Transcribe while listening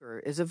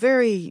is a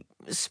very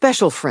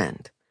special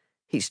friend.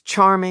 He's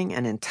charming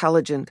and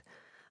intelligent,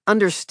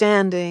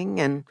 understanding,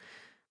 and,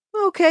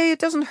 okay, it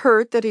doesn't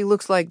hurt that he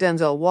looks like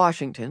Denzel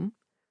Washington.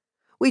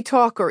 We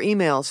talk or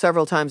email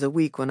several times a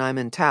week when I'm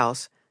in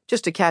Taos,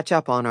 just to catch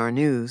up on our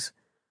news.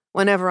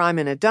 Whenever I'm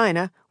in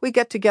Edina, we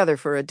get together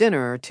for a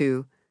dinner or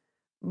two.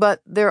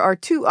 But there are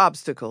two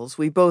obstacles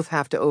we both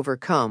have to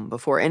overcome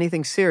before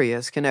anything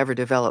serious can ever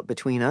develop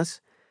between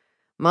us: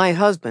 my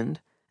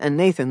husband and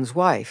Nathan's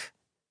wife.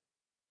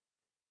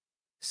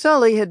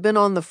 Sully had been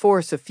on the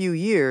force a few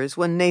years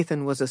when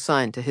Nathan was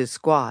assigned to his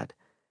squad.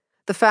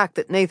 The fact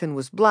that Nathan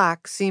was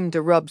black seemed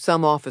to rub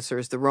some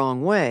officers the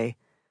wrong way.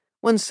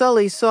 When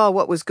Sully saw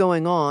what was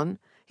going on,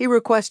 he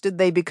requested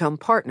they become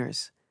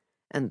partners.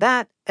 And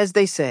that, as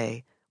they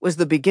say, was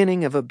the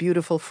beginning of a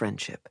beautiful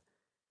friendship.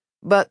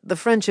 But the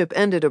friendship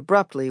ended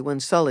abruptly when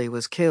Sully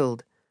was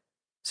killed.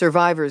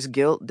 Survivor's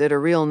guilt did a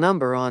real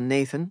number on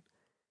Nathan.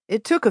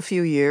 It took a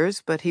few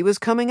years, but he was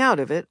coming out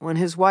of it when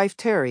his wife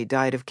Terry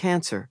died of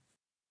cancer.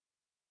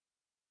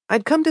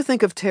 I'd come to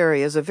think of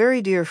Terry as a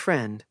very dear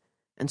friend,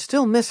 and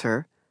still miss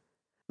her.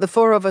 The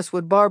four of us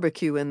would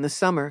barbecue in the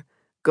summer,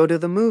 go to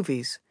the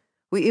movies.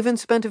 We even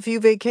spent a few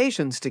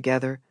vacations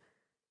together.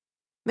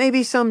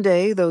 Maybe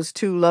someday those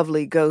two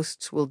lovely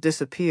ghosts will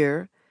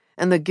disappear,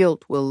 and the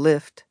guilt will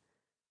lift.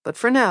 But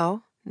for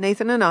now,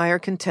 Nathan and I are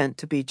content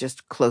to be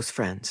just close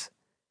friends.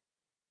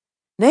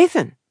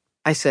 "Nathan,"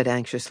 I said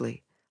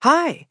anxiously.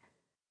 "Hi."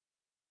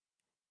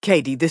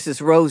 "Katie, this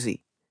is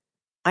Rosie."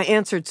 I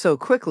answered so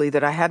quickly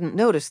that I hadn't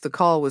noticed the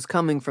call was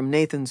coming from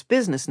Nathan's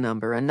business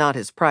number and not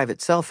his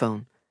private cell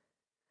phone.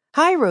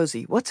 "Hi,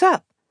 Rosie, what's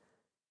up?"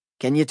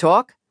 "Can you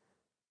talk?"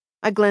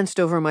 I glanced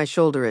over my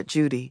shoulder at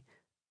Judy.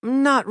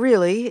 "Not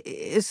really.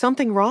 Is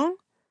something wrong?"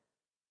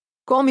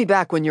 "Call me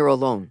back when you're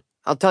alone.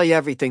 I'll tell you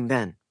everything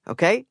then,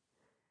 okay?"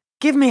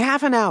 "Give me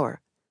half an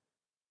hour."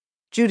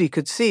 Judy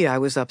could see I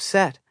was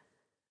upset.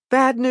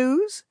 "Bad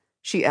news?"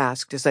 she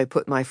asked as I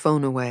put my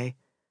phone away.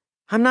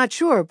 "I'm not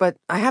sure, but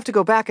I have to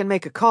go back and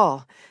make a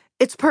call.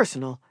 It's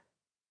personal."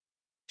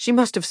 She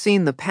must have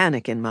seen the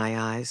panic in my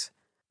eyes.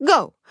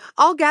 "Go.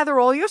 I'll gather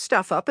all your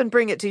stuff up and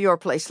bring it to your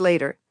place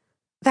later."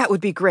 "That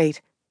would be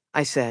great,"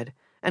 I said,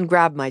 and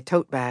grabbed my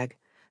tote bag.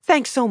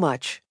 "Thanks so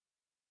much."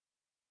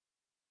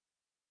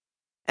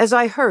 As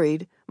I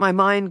hurried, my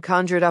mind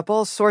conjured up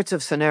all sorts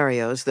of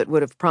scenarios that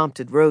would have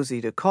prompted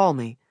Rosie to call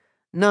me.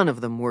 None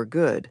of them were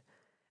good,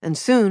 and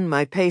soon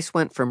my pace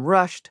went from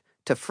rushed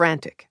to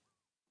frantic.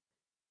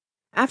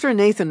 After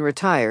Nathan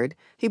retired,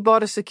 he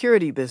bought a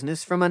security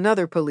business from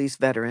another police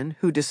veteran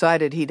who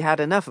decided he'd had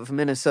enough of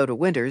Minnesota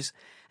winters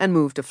and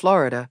moved to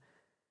Florida.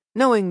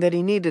 Knowing that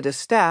he needed a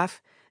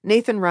staff,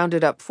 Nathan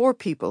rounded up 4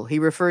 people he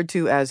referred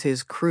to as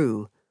his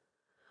crew.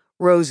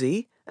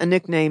 Rosie, a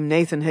nickname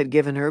Nathan had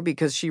given her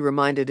because she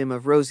reminded him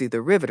of Rosie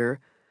the Riveter,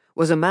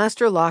 was a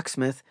master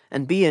locksmith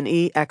and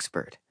B&E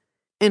expert.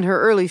 In her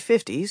early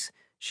 50s,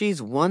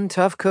 she's one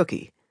tough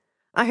cookie.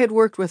 I had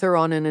worked with her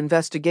on an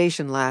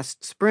investigation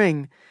last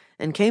spring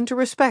and came to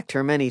respect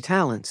her many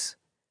talents.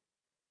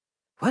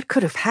 What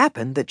could have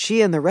happened that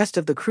she and the rest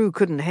of the crew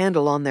couldn't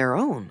handle on their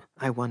own,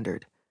 I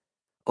wondered.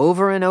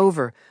 Over and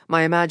over,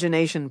 my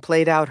imagination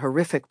played out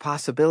horrific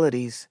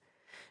possibilities.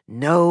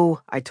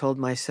 "No," I told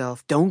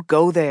myself, "don't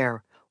go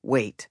there.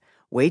 Wait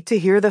to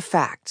hear the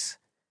facts."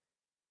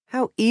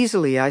 How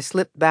easily I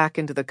slipped back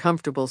into the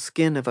comfortable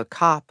skin of a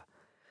cop.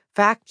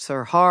 Facts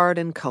are hard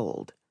and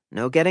cold,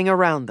 no getting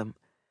around them,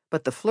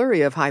 but the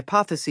flurry of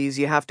hypotheses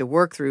you have to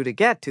work through to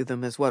get to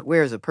them is what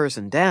wears a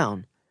person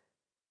down.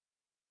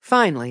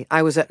 Finally,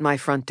 I was at my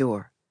front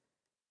door.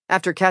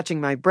 After catching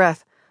my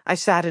breath, I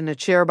sat in a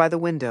chair by the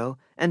window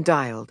and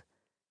dialed.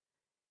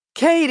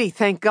 "Katie,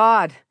 thank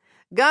God!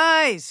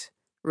 Guys!"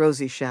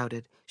 Rosie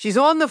shouted. "She's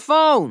on the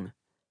phone!"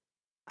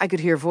 I could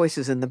hear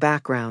voices in the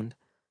background.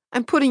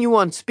 "I'm putting you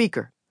on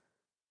speaker."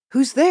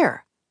 "Who's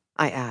there?"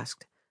 I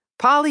asked.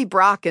 "Polly,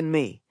 Brock, and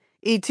me.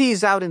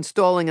 E.T.'s out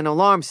installing an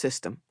alarm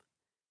system."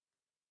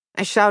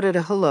 I shouted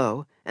a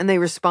hello, and they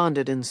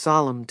responded in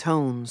solemn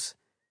tones.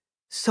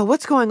 "So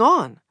what's going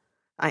on?"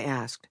 I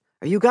asked.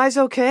 "Are you guys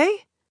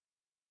okay?"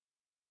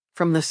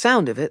 From the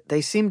sound of it,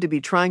 they seemed to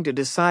be trying to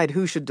decide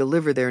who should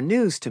deliver their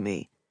news to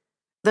me.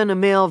 Then a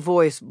male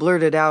voice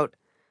blurted out,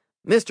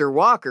 "Mr.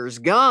 Walker's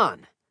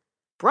gone."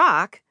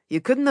 "Brock,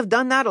 you couldn't have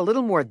done that a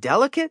little more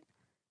delicate?"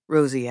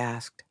 Rosie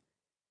asked.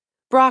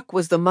 Brock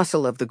was the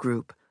muscle of the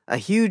group, a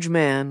huge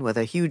man with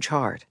a huge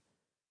heart.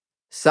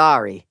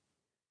 "Sorry."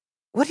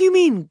 "What do you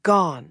mean,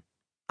 gone?"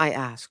 I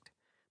asked.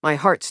 My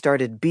heart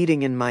started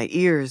beating in my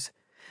ears.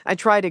 I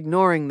tried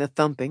ignoring the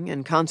thumping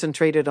and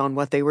concentrated on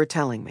what they were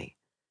telling me.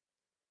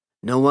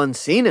 "No one's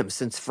seen him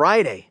since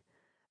Friday.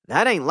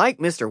 That ain't like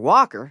Mr.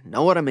 Walker,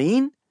 know what I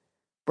mean?"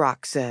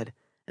 Brock said,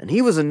 "and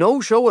he was a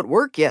no-show at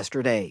work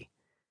yesterday."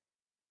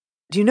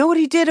 "Do you know what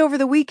he did over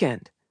the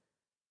weekend?"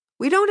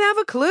 "We don't have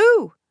a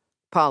clue,"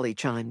 Polly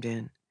chimed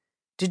in.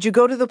 "Did you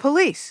go to the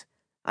police?"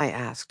 I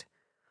asked.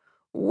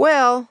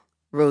 "Well,"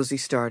 Rosie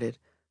started,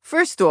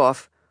 "first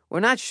off,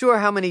 we're not sure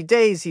how many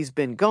days he's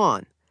been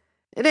gone.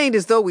 It ain't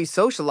as though we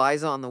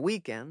socialize on the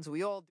weekends. We all